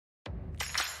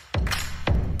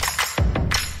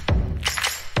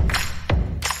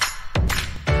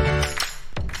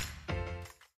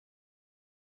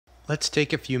Let's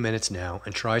take a few minutes now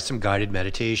and try some guided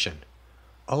meditation.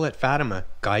 I'll let Fatima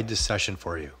guide this session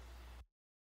for you.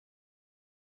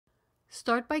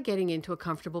 Start by getting into a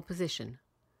comfortable position.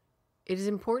 It is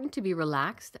important to be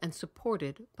relaxed and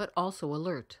supported, but also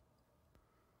alert.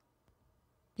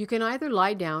 You can either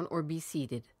lie down or be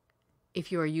seated. If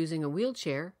you are using a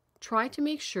wheelchair, try to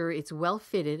make sure it's well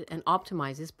fitted and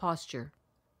optimizes posture.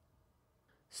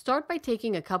 Start by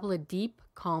taking a couple of deep,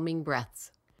 calming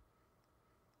breaths.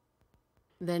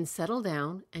 Then settle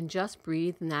down and just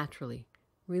breathe naturally,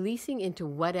 releasing into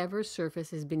whatever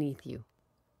surface is beneath you.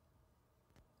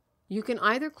 You can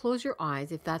either close your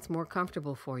eyes if that's more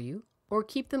comfortable for you, or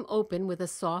keep them open with a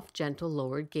soft, gentle,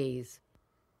 lowered gaze.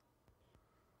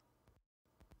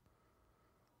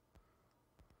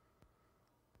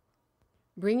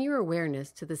 Bring your awareness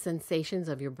to the sensations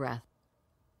of your breath,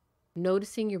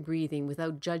 noticing your breathing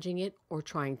without judging it or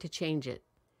trying to change it.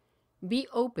 Be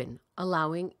open,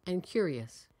 allowing, and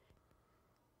curious.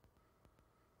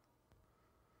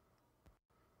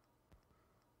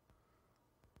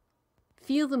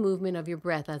 Feel the movement of your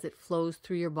breath as it flows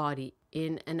through your body,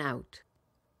 in and out.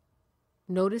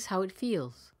 Notice how it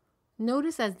feels.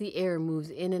 Notice as the air moves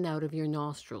in and out of your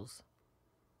nostrils.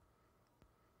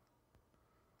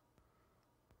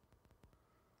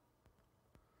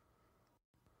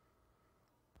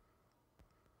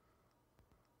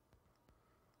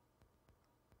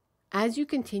 As you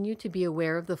continue to be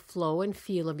aware of the flow and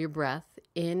feel of your breath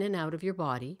in and out of your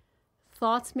body,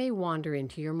 thoughts may wander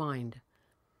into your mind.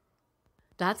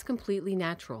 That's completely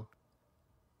natural.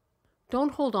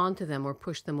 Don't hold on to them or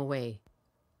push them away.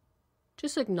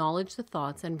 Just acknowledge the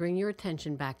thoughts and bring your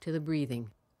attention back to the breathing.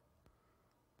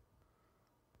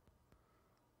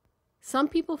 Some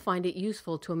people find it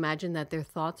useful to imagine that their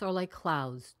thoughts are like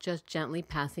clouds just gently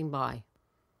passing by.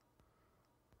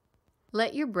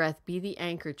 Let your breath be the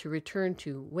anchor to return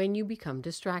to when you become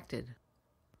distracted.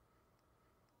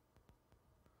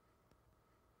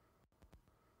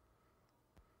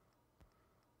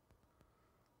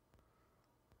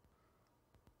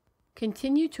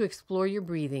 Continue to explore your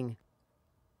breathing.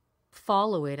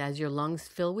 Follow it as your lungs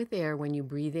fill with air when you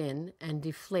breathe in and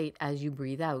deflate as you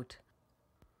breathe out.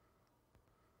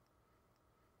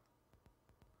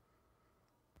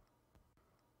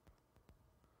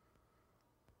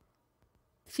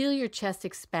 Feel your chest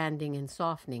expanding and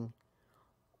softening.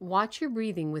 Watch your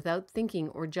breathing without thinking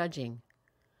or judging.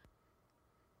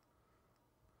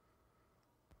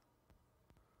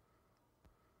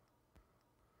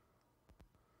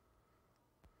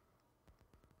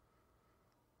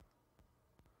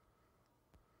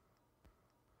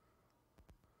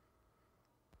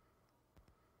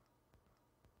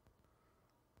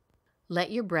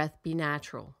 Let your breath be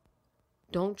natural.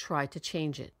 Don't try to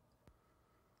change it.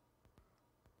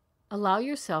 Allow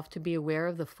yourself to be aware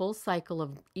of the full cycle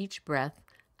of each breath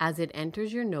as it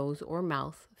enters your nose or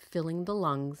mouth, filling the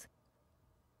lungs,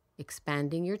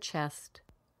 expanding your chest.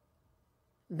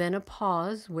 Then a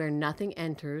pause where nothing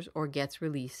enters or gets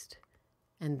released,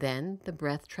 and then the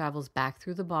breath travels back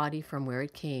through the body from where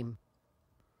it came.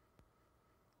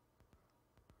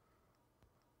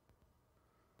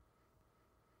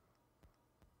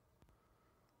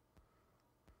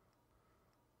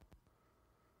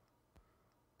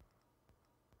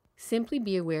 Simply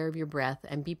be aware of your breath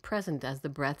and be present as the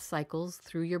breath cycles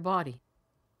through your body.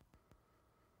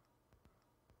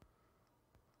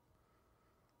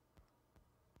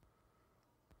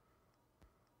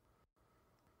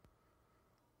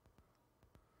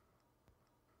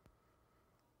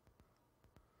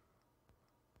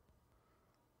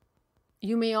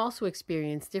 You may also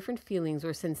experience different feelings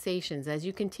or sensations as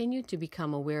you continue to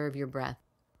become aware of your breath.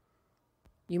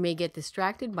 You may get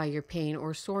distracted by your pain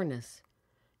or soreness.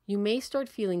 You may start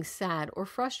feeling sad or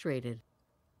frustrated.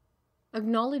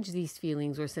 Acknowledge these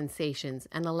feelings or sensations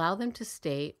and allow them to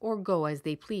stay or go as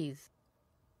they please.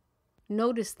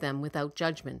 Notice them without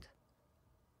judgment.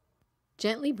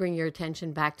 Gently bring your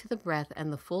attention back to the breath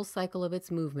and the full cycle of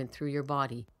its movement through your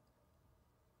body,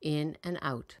 in and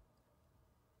out.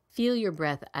 Feel your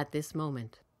breath at this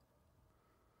moment.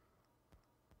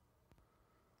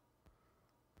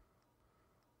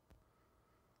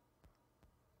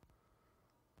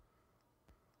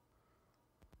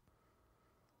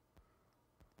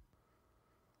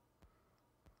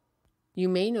 You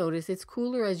may notice it's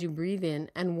cooler as you breathe in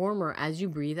and warmer as you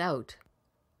breathe out.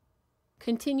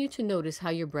 Continue to notice how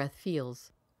your breath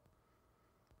feels.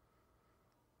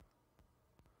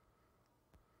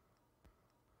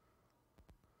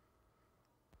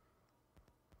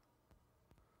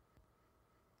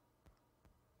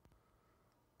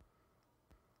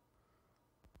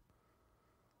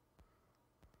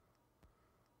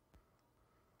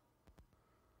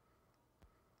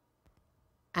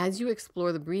 As you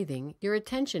explore the breathing, your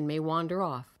attention may wander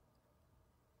off.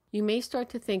 You may start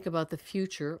to think about the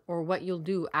future or what you'll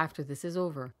do after this is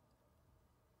over.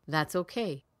 That's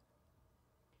okay.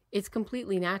 It's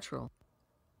completely natural.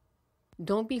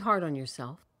 Don't be hard on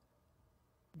yourself.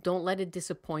 Don't let it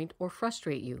disappoint or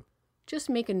frustrate you. Just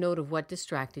make a note of what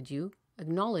distracted you,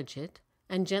 acknowledge it,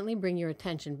 and gently bring your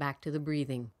attention back to the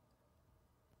breathing.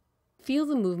 Feel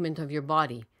the movement of your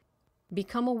body.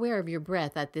 Become aware of your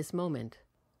breath at this moment.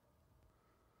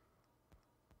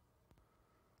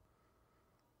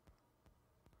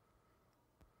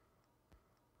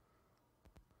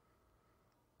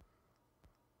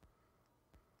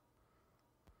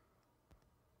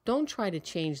 Don't try to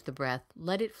change the breath,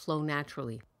 let it flow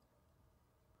naturally.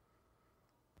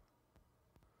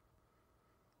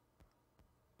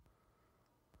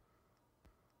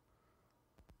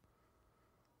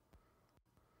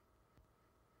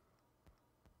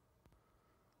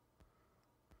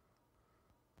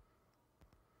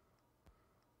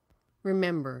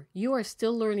 Remember, you are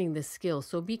still learning this skill,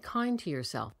 so be kind to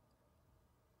yourself.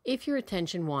 If your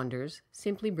attention wanders,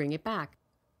 simply bring it back.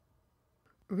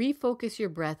 Refocus your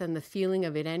breath on the feeling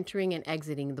of it entering and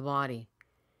exiting the body.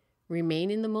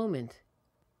 Remain in the moment,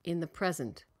 in the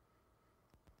present,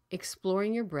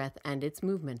 exploring your breath and its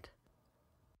movement.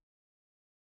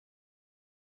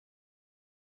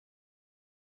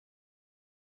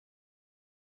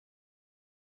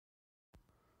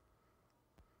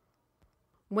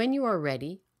 When you are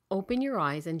ready, open your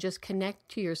eyes and just connect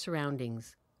to your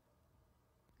surroundings.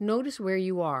 Notice where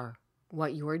you are,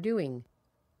 what you are doing,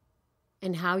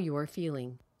 and how you are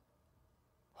feeling.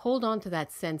 Hold on to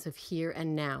that sense of here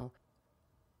and now,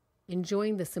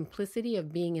 enjoying the simplicity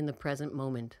of being in the present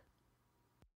moment.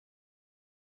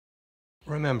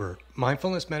 Remember,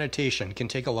 mindfulness meditation can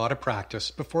take a lot of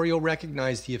practice before you'll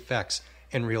recognize the effects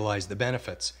and realize the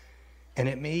benefits. And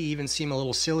it may even seem a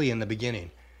little silly in the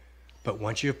beginning. But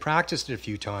once you've practiced it a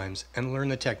few times and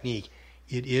learned the technique,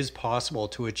 it is possible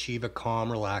to achieve a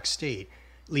calm, relaxed state,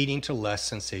 leading to less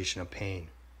sensation of pain.